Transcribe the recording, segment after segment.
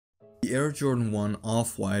The Air Jordan 1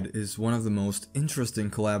 Off-White is one of the most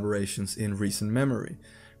interesting collaborations in recent memory.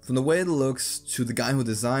 From the way it looks to the guy who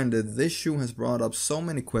designed it, this shoe has brought up so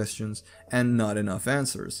many questions and not enough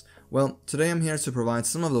answers. Well, today I'm here to provide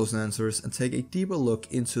some of those answers and take a deeper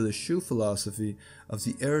look into the shoe philosophy of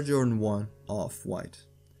the Air Jordan 1 Off-White.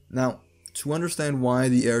 Now, to understand why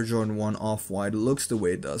the Air Jordan 1 Off-White looks the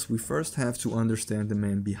way it does, we first have to understand the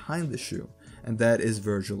man behind the shoe, and that is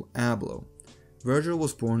Virgil Abloh. Virgil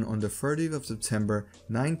was born on the 30th of September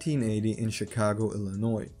 1980 in Chicago,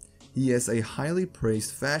 Illinois. He is a highly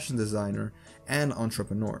praised fashion designer and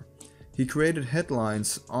entrepreneur. He created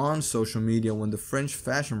headlines on social media when the French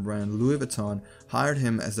fashion brand Louis Vuitton hired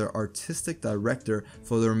him as their artistic director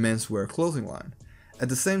for their menswear clothing line. At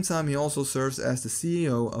the same time, he also serves as the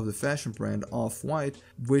CEO of the fashion brand Off-White,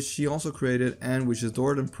 which he also created and which is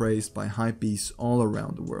adored and praised by hypebeasts all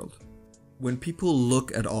around the world. When people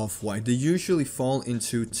look at Off-White, they usually fall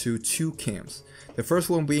into two camps. The first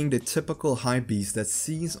one being the typical hypebeast that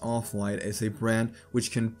sees Off-White as a brand which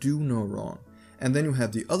can do no wrong. And then you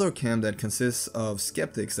have the other camp that consists of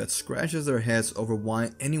skeptics that scratches their heads over why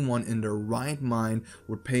anyone in their right mind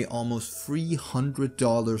would pay almost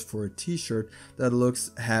 $300 for a t-shirt that looks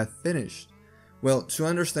half finished. Well, to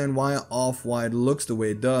understand why Off-White looks the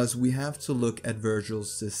way it does, we have to look at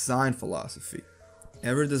Virgil's design philosophy.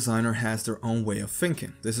 Every designer has their own way of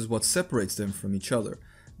thinking. This is what separates them from each other.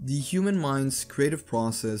 The human mind's creative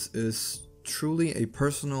process is truly a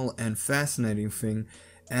personal and fascinating thing,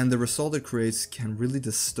 and the result it creates can really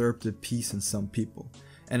disturb the peace in some people.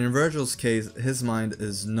 And in Virgil's case, his mind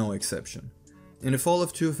is no exception. In the fall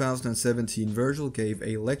of 2017, Virgil gave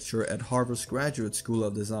a lecture at Harvard's Graduate School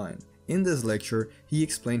of Design. In this lecture, he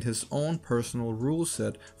explained his own personal rule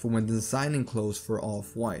set for when designing clothes for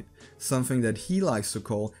Off-White, something that he likes to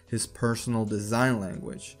call his personal design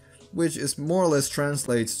language, which is more or less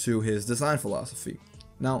translates to his design philosophy.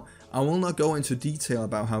 Now, I will not go into detail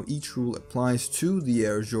about how each rule applies to the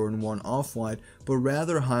Air Jordan 1 Off-White, but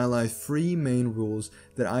rather highlight three main rules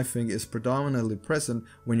that I think is predominantly present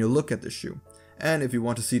when you look at the shoe. And if you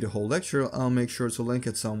want to see the whole lecture, I'll make sure to link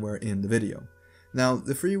it somewhere in the video. Now,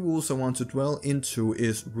 the three rules I want to dwell into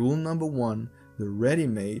is rule number 1, the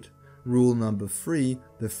ready-made, rule number 3,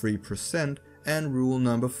 the 3%, and rule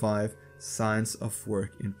number 5, signs of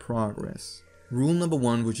work in progress. Rule number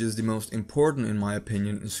 1, which is the most important in my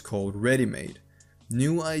opinion, is called ready-made.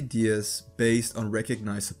 New ideas based on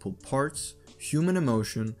recognizable parts, human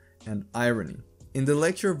emotion, and irony. In the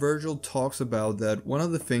lecture, Virgil talks about that one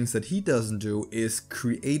of the things that he doesn't do is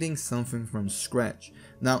creating something from scratch.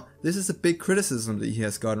 Now, this is a big criticism that he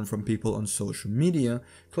has gotten from people on social media,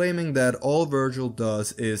 claiming that all Virgil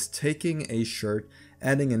does is taking a shirt,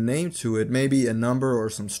 adding a name to it, maybe a number or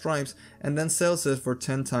some stripes, and then sells it for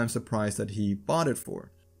 10 times the price that he bought it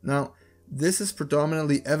for. Now, this is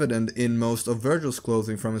predominantly evident in most of Virgil's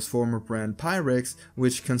clothing from his former brand Pyrex,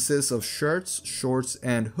 which consists of shirts, shorts,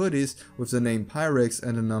 and hoodies with the name Pyrex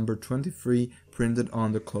and the number 23 printed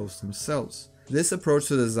on the clothes themselves. This approach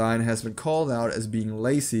to design has been called out as being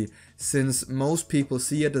lazy, since most people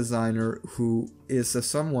see a designer who is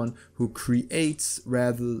someone who creates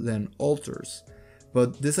rather than alters.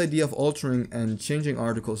 But this idea of altering and changing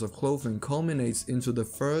articles of clothing culminates into the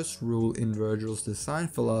first rule in Virgil's design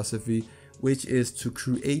philosophy, which is to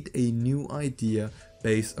create a new idea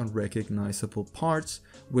based on recognizable parts,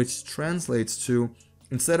 which translates to,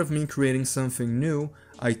 instead of me creating something new,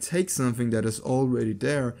 I take something that is already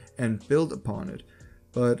there and build upon it.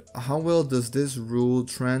 But how well does this rule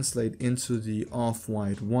translate into the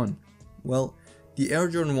Off-White one? Well, the Air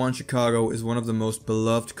Jordan 1 Chicago is one of the most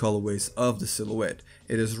beloved colorways of the silhouette.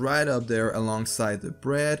 It is right up there alongside the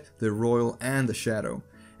Bread, the Royal, and the Shadow.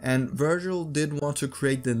 And Virgil did want to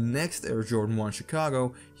create the next Air Jordan 1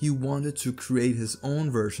 Chicago. He wanted to create his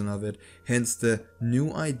own version of it, hence the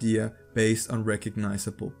new idea based on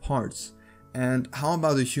recognizable parts. And how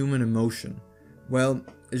about the human emotion? Well,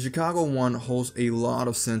 the Chicago 1 holds a lot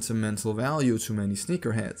of sentimental value to many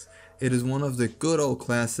sneakerheads. It is one of the good old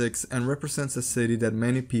classics and represents a city that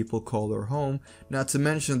many people call their home, not to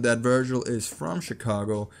mention that Virgil is from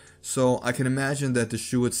Chicago, so I can imagine that the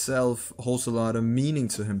shoe itself holds a lot of meaning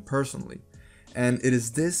to him personally. And it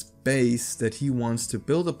is this base that he wants to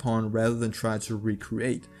build upon rather than try to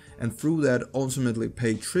recreate, and through that ultimately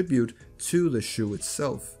pay tribute to the shoe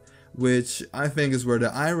itself, which I think is where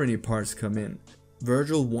the irony parts come in.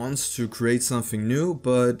 Virgil wants to create something new,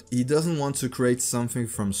 but he doesn't want to create something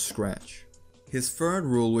from scratch. His third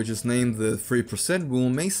rule, which is named the 3%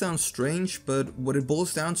 rule, may sound strange, but what it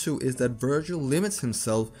boils down to is that Virgil limits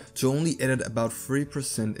himself to only edit about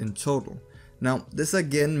 3% in total. Now, this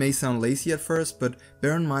again may sound lazy at first, but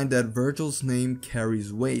bear in mind that Virgil's name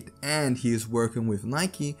carries weight and he is working with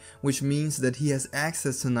Nike, which means that he has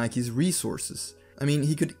access to Nike's resources. I mean,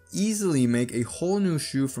 he could easily make a whole new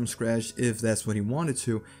shoe from scratch if that's what he wanted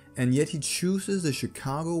to, and yet he chooses the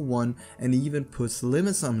Chicago 1 and even puts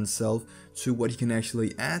limits on himself to what he can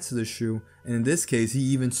actually add to the shoe, and in this case he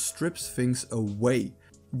even strips things away.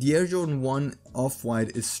 The Air Jordan 1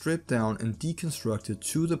 Off-White is stripped down and deconstructed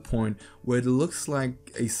to the point where it looks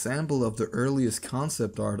like a sample of the earliest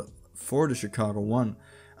concept art for the Chicago 1.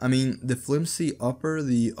 I mean, the flimsy upper,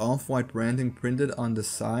 the Off-White branding printed on the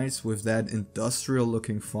sides with that industrial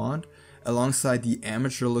looking font, alongside the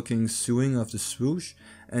amateur looking sewing of the swoosh,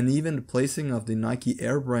 and even the placing of the Nike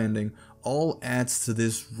Air branding all adds to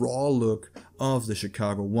this raw look of the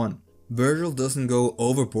Chicago 1. Virgil doesn't go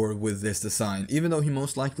overboard with this design, even though he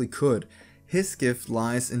most likely could. His gift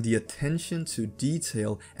lies in the attention to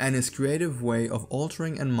detail and his creative way of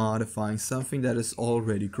altering and modifying something that is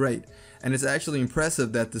already great. And it's actually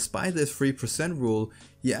impressive that despite this 3% rule,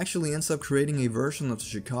 he actually ends up creating a version of the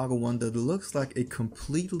Chicago 1 that looks like a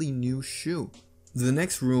completely new shoe. The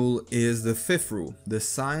next rule is the 5th rule, the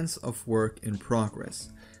science of work in progress.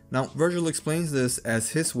 Now, Virgil explains this as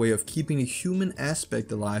his way of keeping the human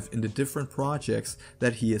aspect alive in the different projects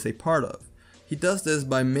that he is a part of. He does this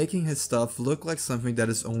by making his stuff look like something that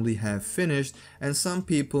is only half finished, and some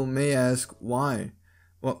people may ask why.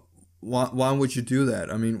 Well, why would you do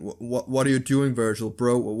that? I mean, what are you doing, Virgil,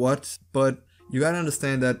 bro? What? But you gotta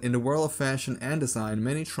understand that in the world of fashion and design,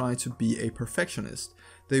 many try to be a perfectionist.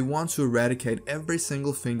 They want to eradicate every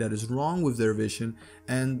single thing that is wrong with their vision,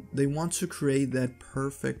 and they want to create that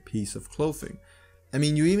perfect piece of clothing. I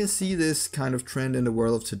mean, you even see this kind of trend in the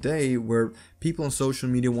world of today where people on social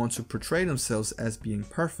media want to portray themselves as being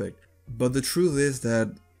perfect. But the truth is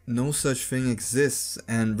that no such thing exists,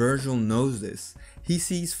 and Virgil knows this. He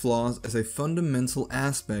sees flaws as a fundamental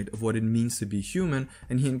aspect of what it means to be human,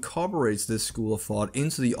 and he incorporates this school of thought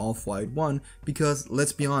into the Off-White 1 because,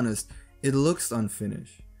 let's be honest, it looks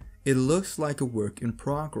unfinished. It looks like a work in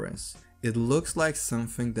progress. It looks like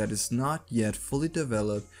something that is not yet fully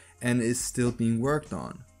developed and is still being worked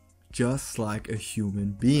on. Just like a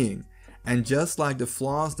human being. And just like the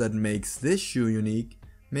flaws that makes this shoe unique,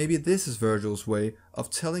 maybe this is Virgil's way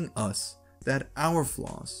of telling us that our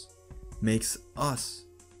flaws makes us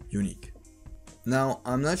unique. Now,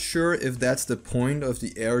 I'm not sure if that's the point of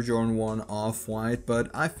the Air Jordan 1 Off-White,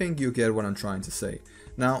 but I think you get what I'm trying to say.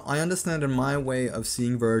 Now, I understand that my way of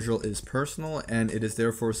seeing Virgil is personal and it is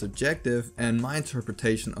therefore subjective, and my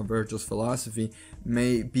interpretation of Virgil's philosophy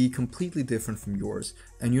may be completely different from yours.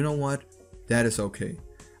 And you know what? That is okay.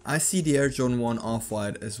 I see the Air Jordan 1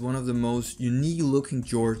 Off-White as one of the most unique looking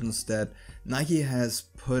Jordans that Nike has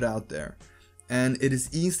put out there. And it is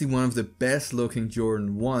easily one of the best looking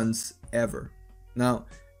Jordan 1s ever. Now,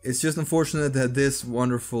 it's just unfortunate that this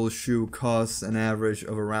wonderful shoe costs an average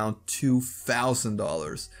of around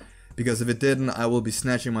 $2,000, because if it didn't, I will be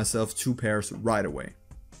snatching myself 2 pairs right away.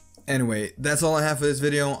 Anyway, that's all I have for this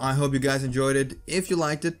video. I hope you guys enjoyed it. If you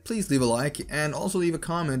liked it, please leave a like and also leave a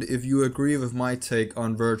comment if you agree with my take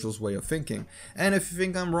on Virgil's way of thinking. And if you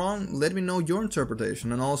think I'm wrong, let me know your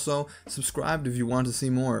interpretation, and also subscribe if you want to see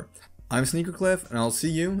more. I'm SneakerKlev, and I'll see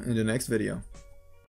you in the next video.